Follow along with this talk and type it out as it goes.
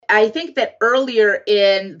I think that earlier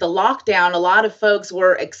in the lockdown, a lot of folks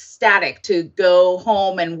were ecstatic to go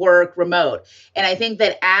home and work remote. And I think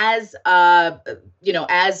that as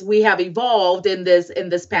we have evolved in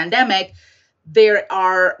this pandemic, there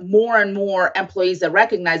are more and more employees that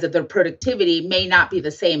recognize that their productivity may not be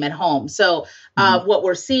the same at home. So what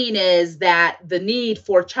we're seeing is that the need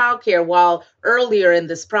for childcare, while earlier in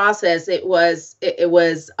this process it was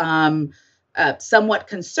somewhat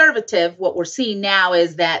conservative, what we're seeing now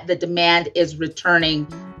is that the demand is returning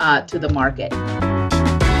to the market.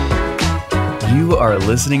 You are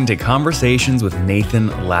listening to Conversations with Nathan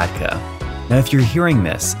Latka. Now, if you're hearing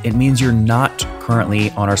this, it means you're not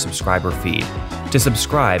currently on our subscriber feed. To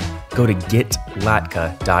subscribe, go to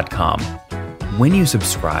getlatka.com. When you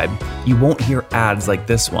subscribe, you won't hear ads like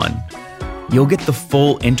this one. You'll get the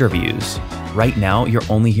full interviews. Right now, you're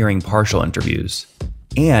only hearing partial interviews.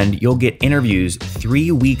 And you'll get interviews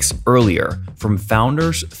 3 weeks earlier from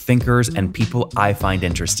founders, thinkers, and people I find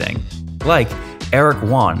interesting. Like Eric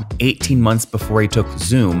Yuan, 18 months before he took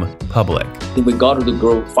Zoom public. We got to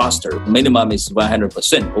grow faster. Minimum is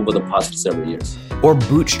 100% over the past several years. Or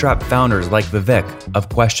bootstrap founders like Vivek of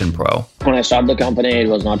Question Pro. When I started the company, it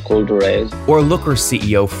was not cool to raise. Or Looker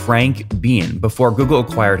CEO Frank Bean before Google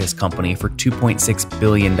acquired his company for $2.6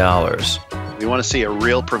 billion. We want to see a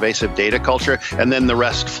real pervasive data culture, and then the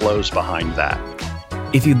rest flows behind that.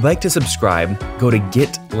 If you'd like to subscribe, go to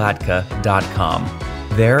getlatka.com.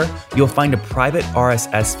 There, you'll find a private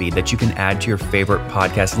RSS feed that you can add to your favorite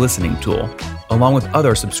podcast listening tool, along with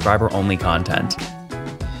other subscriber-only content.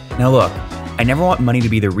 Now look, I never want money to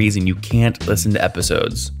be the reason you can't listen to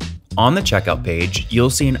episodes. On the checkout page,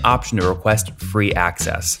 you'll see an option to request free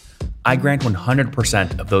access. I grant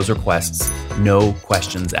 100% of those requests, no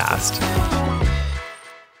questions asked.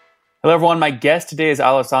 Hello, everyone. My guest today is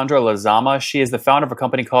Alessandra Lezama. She is the founder of a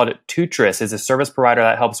company called Tutris. It's a service provider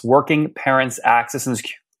that helps working parents access and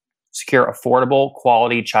secure affordable,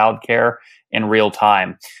 quality childcare in real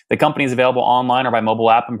time. The company is available online or by mobile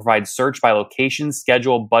app and provides search by location,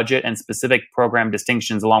 schedule, budget, and specific program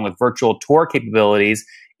distinctions, along with virtual tour capabilities,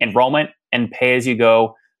 enrollment, and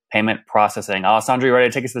pay-as-you-go payment processing. Alessandra, you ready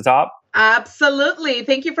to take us to the top? Absolutely.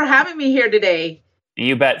 Thank you for having me here today.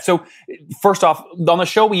 You bet. So first off, on the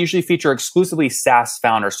show, we usually feature exclusively SaaS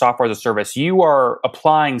founders, software as a service. You are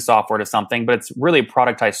applying software to something, but it's really a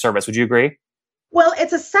productized service. Would you agree? Well,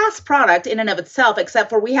 it's a SaaS product in and of itself, except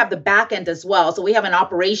for we have the back end as well. So we have an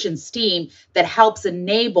operations team that helps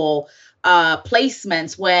enable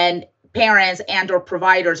placements when parents and or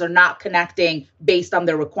providers are not connecting based on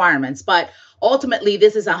their requirements. But ultimately,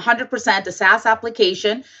 this is 100% a SaaS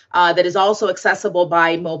application that is also accessible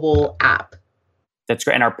by mobile app. That's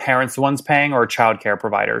great. And are parents the ones paying or childcare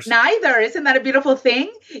providers? Neither. Isn't that a beautiful thing?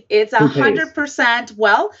 It's 100%.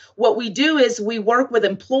 Well, what we do is we work with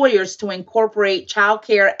employers to incorporate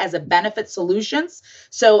childcare as a benefit solutions.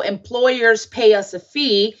 So employers pay us a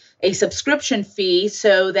fee, a subscription fee,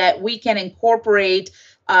 so that we can incorporate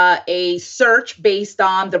a search based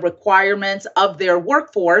on the requirements of their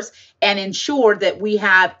workforce and ensure that we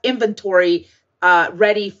have inventory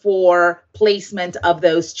ready for placement of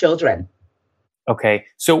those children. Okay.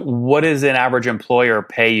 So what does an average employer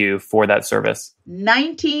pay you for that service?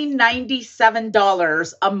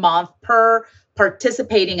 $1,997 a month per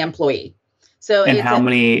participating employee. So, and how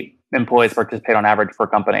many employees participate on average per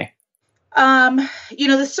company?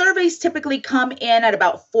 The surveys typically come in at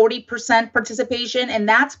about 40% participation, and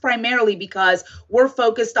that's primarily because we're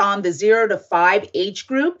focused on the 0 to 5 age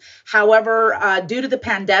group. However, due to the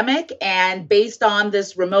pandemic and based on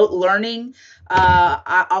this remote learning,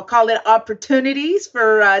 I'll call it opportunities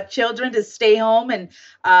for children to stay home and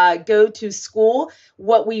go to school.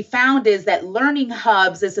 What we found is that Learning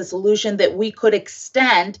Hubs is a solution that we could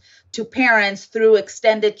extend to parents through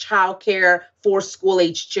extended childcare for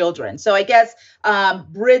school-age children. So I guess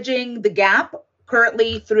bridging the gap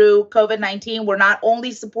currently through COVID-19, we're not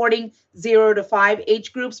only supporting 0 to 5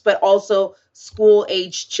 age groups, but also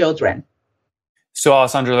school-age children. So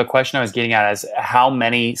Alessandra, the question I was getting at is how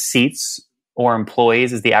many seats or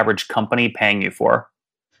employees is the average company paying you for?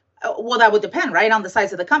 Well, that would depend, right, on the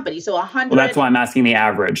size of the company. So 100. Well, that's why I'm asking the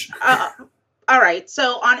average. All right.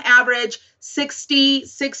 So on average, 60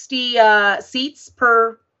 seats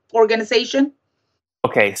per organization.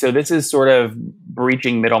 Okay. So this is sort of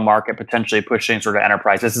breaching middle market, potentially pushing sort of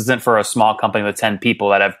enterprise. This isn't for a small company with 10 people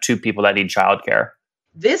that have 2 people that need childcare.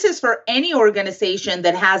 This is for any organization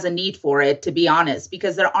that has a need for it, to be honest,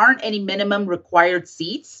 because there aren't any minimum required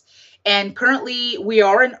seats. And currently we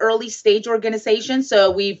are an early stage organization. So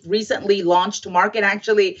we've recently launched to market.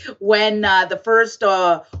 Actually, when the first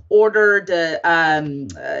ordered, the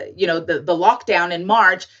lockdown in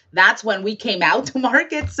March, that's when we came out to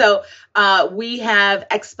market. So we have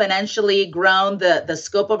exponentially grown the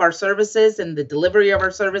scope of our services and the delivery of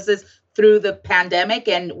our services through the pandemic,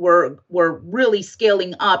 and we're really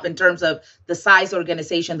scaling up in terms of the size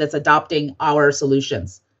organization that's adopting our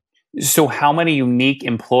solutions. So how many unique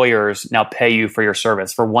employers now pay you for your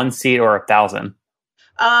service, for one seat or 1,000?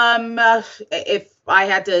 If I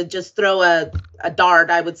had to just throw a dart,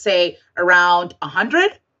 I would say around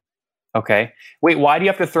 100. Okay. Wait, why do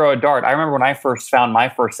you have to throw a dart? I remember when I first found my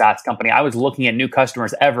first SaaS company, I was looking at new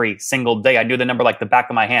customers every single day. I knew the number like the back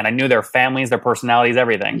of my hand. I knew their families, their personalities,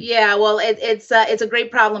 everything. Yeah, well, it's a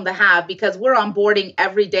great problem to have because we're onboarding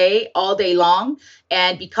every day, all day long.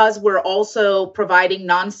 And because we're also providing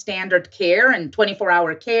non-standard care and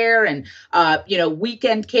 24-hour care and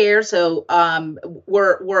weekend care, so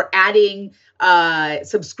we're adding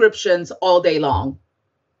subscriptions all day long.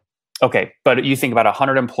 Okay, but you think about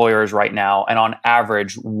 100 employers right now, and on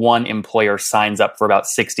average, one employer signs up for about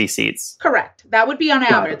 60 seats. Correct. That would be on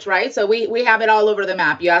average, right? So we have it all over the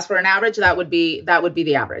map. You ask for an average, that would be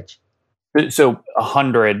the average. So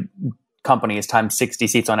 100 companies times 60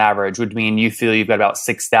 seats on average would mean you feel you've got about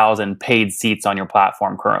 6,000 paid seats on your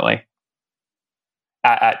platform currently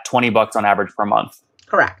at $20 on average per month.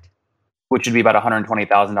 Correct. Which would be about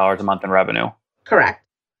 $120,000 a month in revenue. Correct.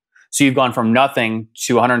 So you've gone from nothing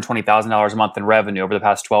to $120,000 a month in revenue over the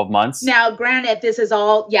past 12 months. Now, granted, this is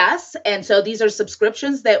all, yes. And so these are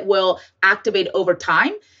subscriptions that will activate over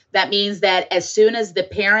time. That means that as soon as the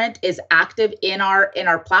parent is active in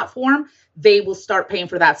our platform, they will start paying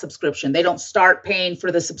for that subscription. They don't start paying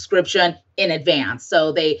for the subscription in advance.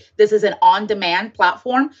 So this is an on-demand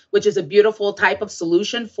platform, which is a beautiful type of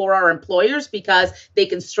solution for our employers because they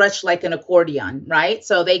can stretch like an accordion, right?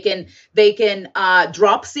 So they can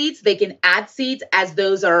drop seats, they can add seats as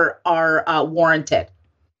those are warranted.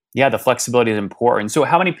 Yeah, the flexibility is important. So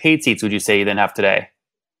how many paid seats would you say you then have today?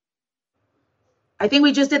 I think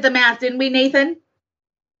we just did the math, didn't we, Nathan?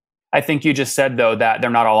 I think you just said, though, that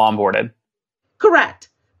they're not all onboarded. Correct.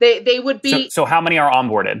 They would be. So how many are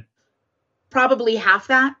onboarded? Probably half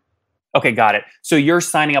that. Okay, got it. So you're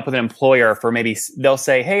signing up with an employer for maybe, they'll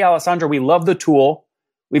say, hey, Alessandra, we love the tool.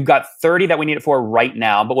 We've got 30 that we need it for right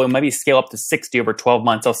now, but we'll maybe scale up to 60 over 12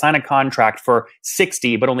 months. They'll sign a contract for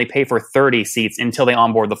 60, but only pay for 30 seats until they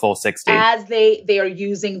onboard the full 60. As they are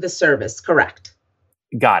using the service, correct.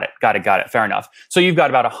 Got it. Fair enough. So you've got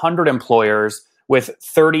about 100 employers with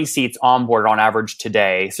 30 seats onboarded on average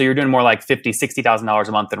today. So you're doing more like $50,000, $60,000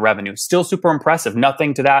 a month in revenue. Still super impressive.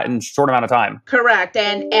 Nothing to that in a short amount of time. Correct.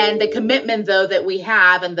 And the commitment, though, that we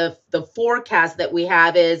have and the forecast that we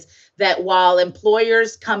have is that while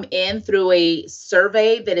employers come in through a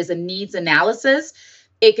survey that is a needs analysis,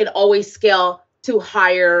 it can always scale to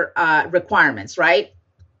higher requirements, right?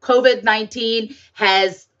 COVID-19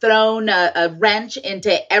 has thrown a wrench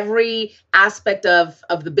into every aspect of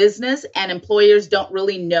the business, and employers don't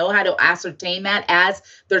really know how to ascertain that as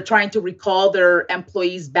they're trying to recall their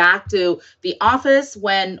employees back to the office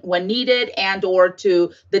when needed and or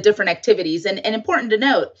to the different activities. And important to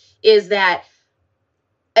note is that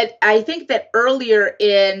I think that earlier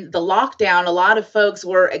in the lockdown, a lot of folks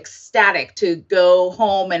were ecstatic to go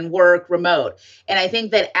home and work remote. And I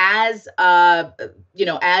think that as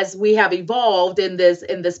we have evolved in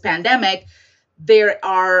this pandemic, there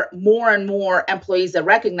are more and more employees that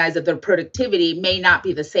recognize that their productivity may not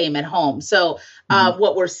be the same at home. So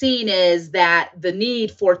what we're seeing is that the need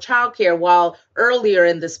for childcare, while earlier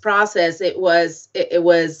in this process it was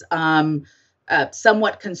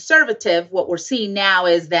somewhat conservative, what we're seeing now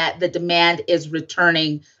is that the demand is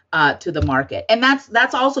returning to the market. And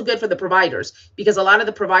that's also good for the providers because a lot of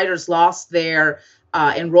the providers lost their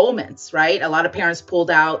enrollments, right? A lot of parents pulled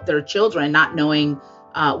out their children not knowing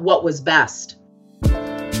what was best.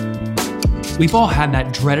 We've all had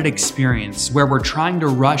that dreaded experience where we're trying to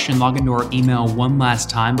rush and log into our email one last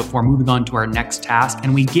time before moving on to our next task,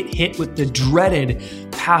 and we get hit with the dreaded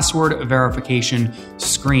password verification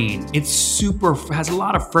screen. It has a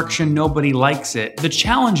lot of friction. Nobody likes it. The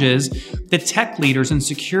challenge is the tech leaders and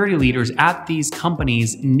security leaders at these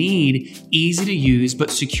companies need easy to use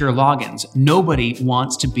but secure logins. Nobody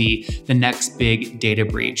wants to be the next big data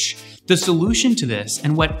breach. The solution to this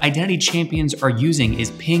and what identity champions are using is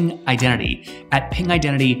Ping Identity at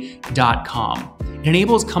pingidentity.com. It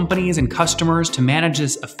enables companies and customers to manage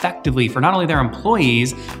this effectively for not only their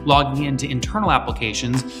employees logging into internal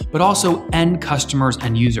applications, but also end customers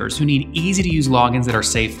and users who need easy to use logins that are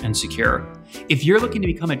safe and secure. If you're looking to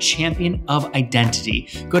become a champion of identity,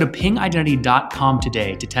 go to pingidentity.com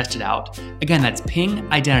today to test it out. Again, that's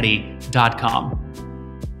pingidentity.com.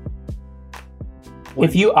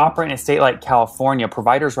 If you operate in a state like California,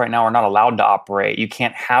 providers right now are not allowed to operate. You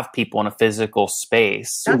can't have people in a physical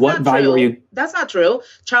space. That's What not value true. are you? That's not true.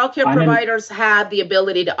 Childcare providers have the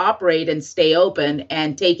ability to operate and stay open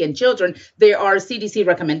and take in children. There are CDC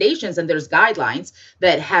recommendations and there's guidelines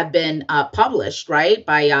that have been published, right,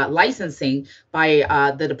 by licensing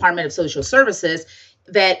by the Department of Social Services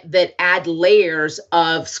that add layers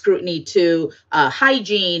of scrutiny to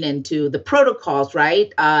hygiene and to the protocols,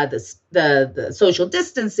 right? The social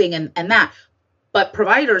distancing and that. But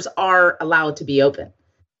providers are allowed to be open.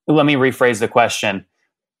 Let me rephrase the question.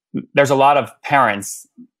 There's a lot of parents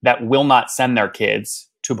that will not send their kids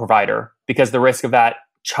to a provider because the risk of that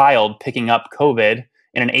child picking up COVID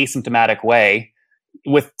in an asymptomatic way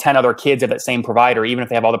with 10 other kids at that same provider, even if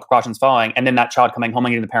they have all the precautions following, and then that child coming home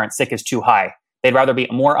and getting the parent sick is too high. They'd rather be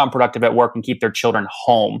more unproductive at work and keep their children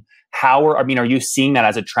home. Are you seeing that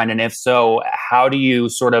as a trend? And if so, how do you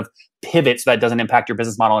sort of pivot so that doesn't impact your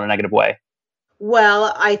business model in a negative way?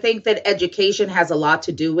 Well, I think that education has a lot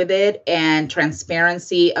to do with it and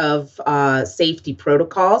transparency of safety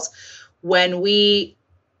protocols. When we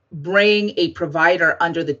bring a provider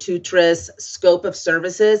under the TUTRIS scope of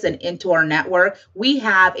services and into our network, we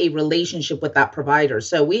have a relationship with that provider.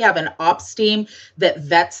 So we have an ops team that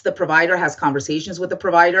vets the provider, has conversations with the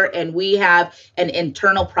provider, and we have an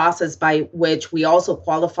internal process by which we also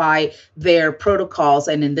qualify their protocols,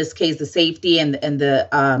 and in this case, the safety and the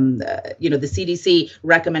CDC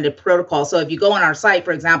recommended protocol. So if you go on our site,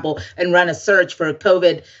 for example, and run a search for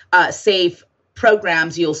COVID safe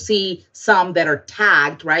programs, you'll see some that are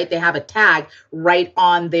tagged, right? They have a tag right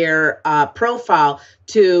on their profile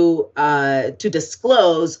to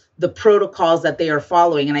disclose the protocols that they are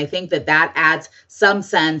following. And I think that adds some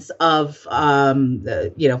sense of,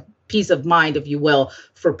 peace of mind, if you will,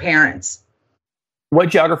 for parents. What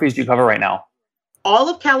geographies do you cover right now? All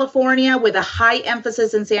of California with a high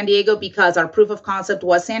emphasis in San Diego because our proof of concept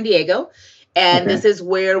was San Diego. And This is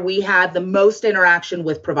where we had the most interaction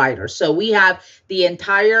with providers. So we have the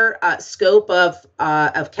entire scope of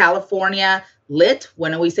California lit.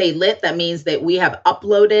 When we say lit, that means that we have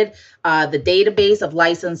uploaded the database of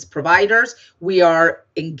licensed providers. We are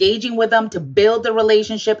engaging with them to build the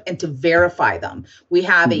relationship and to verify them. We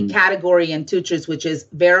have a category in TUTRIS, which is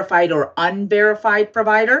verified or unverified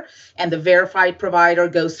provider. And the verified provider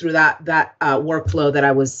goes through that workflow that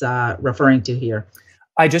I was referring to here.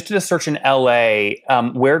 I just did a search in LA.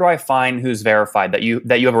 Where do I find who's verified that you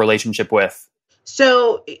have a relationship with?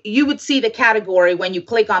 So you would see the category when you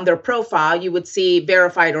click on their profile, you would see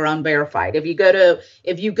verified or unverified. If you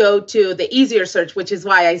go to the easier search, which is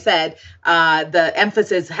why I said the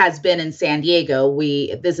emphasis has been in San Diego.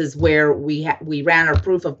 This is where we ran our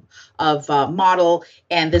proof of model,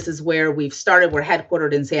 and this is where we've started. We're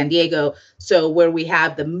headquartered in San Diego, so where we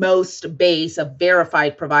have the most base of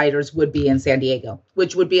verified providers would be in San Diego,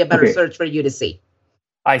 which would be a better search for you to see.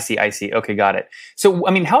 I see. Okay, got it. So,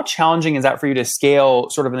 how challenging is that for you to scale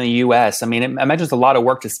sort of in the US? I imagine it's a lot of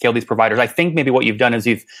work to scale these providers. I think maybe what you've done is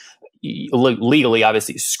you've legally,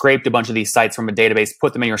 obviously, scraped a bunch of these sites from a database,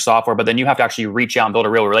 put them in your software, but then you have to actually reach out and build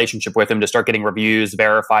a real relationship with them to start getting reviews,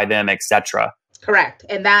 verify them, etc. Correct.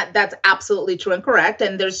 And that's absolutely true and correct.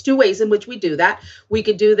 And there's two ways in which we do that. We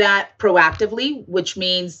could do that proactively, which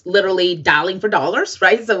means literally dialing for dollars,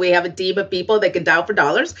 right? So we have a team of people that can dial for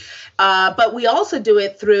dollars. But we also do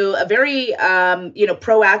it through a very,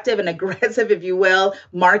 proactive and aggressive, if you will,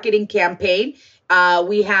 marketing campaign.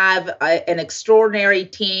 We have an extraordinary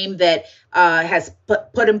team that has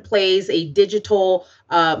put in place a digital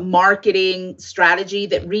marketing strategy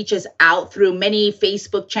that reaches out through many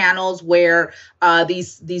Facebook channels where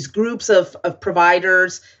these groups of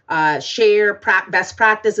providers share best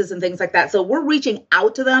practices and things like that. So we're reaching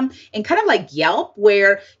out to them and kind of like Yelp,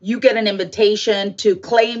 where you get an invitation to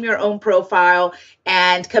claim your own profile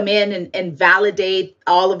and come in and validate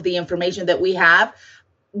all of the information that we have.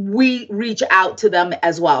 We reach out to them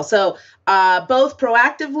as well. So both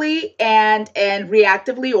proactively and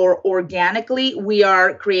reactively or organically, we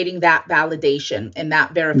are creating that validation and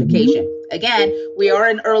that verification. Again, we are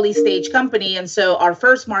an early stage company. And so our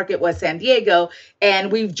first market was San Diego,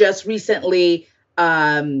 and we've just recently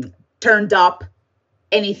turned up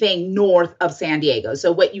anything north of San Diego.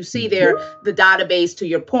 So what you see there, the database, to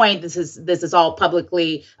your point, this is all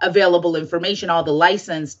publicly available information, all the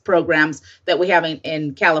licensed programs that we have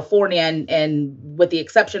in California, and with the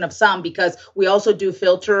exception of some, because we also do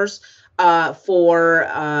filters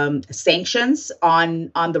for sanctions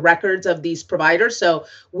on the records of these providers. So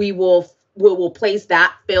we will we'll place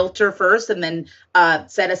that filter first, and then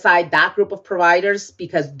set aside that group of providers,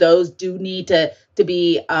 because those do need to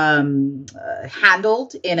be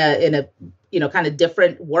handled in a kind of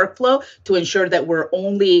different workflow to ensure that we're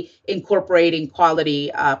only incorporating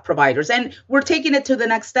quality providers. And we're taking it to the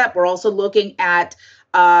next step. We're also looking at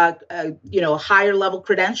higher level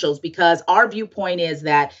credentials, because our viewpoint is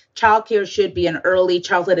that childcare should be an early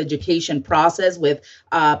childhood education process with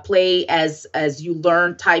play as you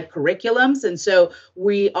learn type curriculums. And so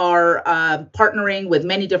we are partnering with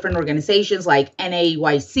many different organizations like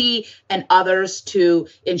NAEYC and others to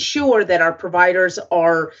ensure that our providers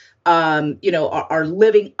are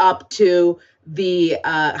living up to the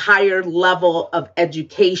higher level of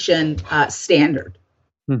education standard.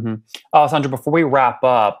 Mm-hmm. Alessandra, before we wrap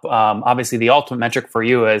up, obviously the ultimate metric for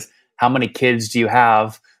you is how many kids do you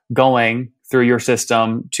have going through your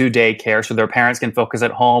system to daycare so their parents can focus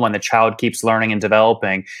at home and the child keeps learning and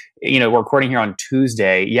developing. We're recording here on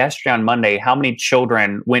Tuesday. Yesterday on Monday, how many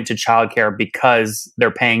children went to childcare because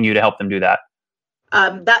they're paying you to help them do that?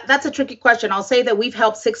 That's a tricky question. I'll say that we've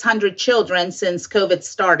helped 600 children since COVID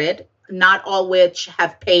started, not all which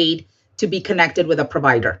have paid to be connected with a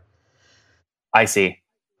provider. I see.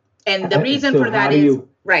 And the reason for that is,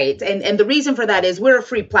 right. And the reason for that is we're a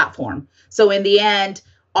free platform. So in the end,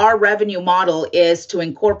 our revenue model is to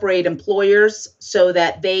incorporate employers so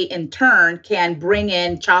that they in turn can bring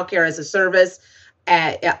in childcare as a service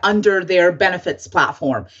under their benefits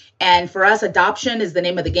platform. And for us, adoption is the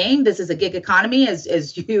name of the game. This is a gig economy,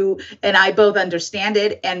 as you and I both understand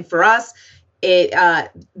it. And for us,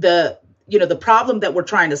 the problem that we're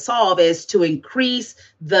trying to solve is to increase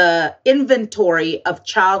the inventory of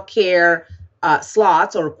childcare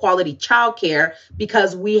slots or quality childcare,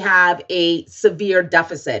 because we have a severe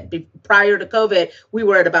deficit. Prior to COVID, we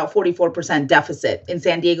were at about 44% deficit in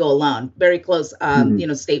San Diego alone, very close,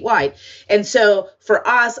 statewide. And so for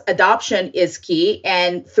us, adoption is key.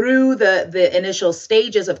 And through the initial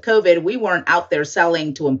stages of COVID, we weren't out there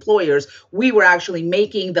selling to employers. We were actually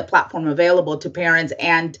making the platform available to parents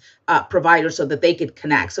and providers so that they could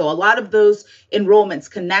connect. So a lot of those enrollments,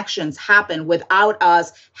 connections happen without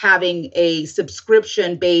us having a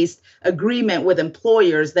subscription-based agreement with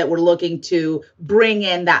employers that were looking to bring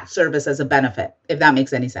in that service as a benefit, if that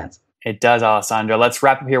makes any sense. It does, Alessandra. Let's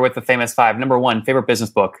wrap up here with the famous 5. Number 1, favorite business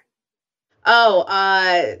book?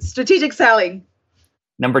 Strategic Selling.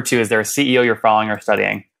 Number 2, is there a CEO you're following or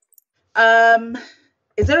studying?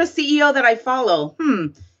 Is there a CEO that I follow?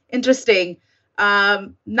 Interesting.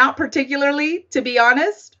 Not particularly, to be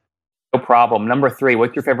honest. No problem. Number 3,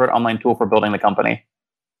 what's your favorite online tool for building the company?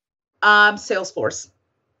 Salesforce.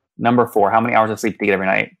 Number 4, how many hours of sleep do you get every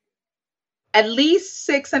night? At least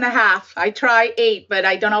 6.5. I try 8, but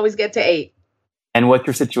I don't always get to 8. And what's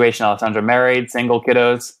your situation, Alessandra? Married, single,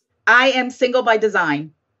 kiddos? I am single by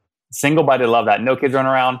design. Single by design, love that. No kids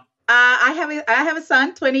running around? I have a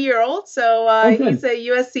son, 20-year-old. So he's a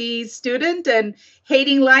USC student and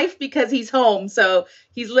hating life because he's home. So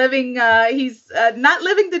he's living, he's not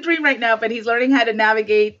living the dream right now, but he's learning how to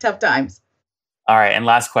navigate tough times. All right. And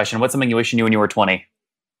last question. What's something you wish you knew when you were 20?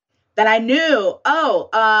 That I knew,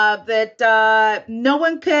 that no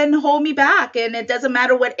one can hold me back. And it doesn't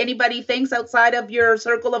matter what anybody thinks outside of your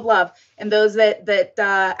circle of love and those that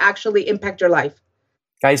actually impact your life.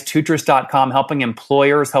 Guys, Tootris.com, helping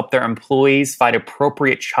employers help their employees find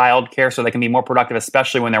appropriate childcare so they can be more productive,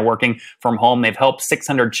 especially when they're working from home. They've helped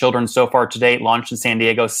 600 children so far to date, launched in San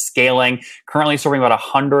Diego, scaling, currently serving about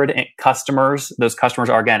 100 customers. Those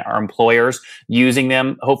customers are, again, our employers using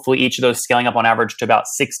them. Hopefully each of those scaling up on average to about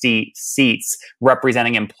 60 seats,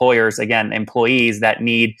 representing employers, again, employees that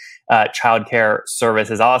need childcare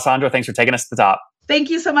services. Alessandra, thanks for taking us to the top.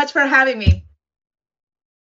 Thank you so much for having me.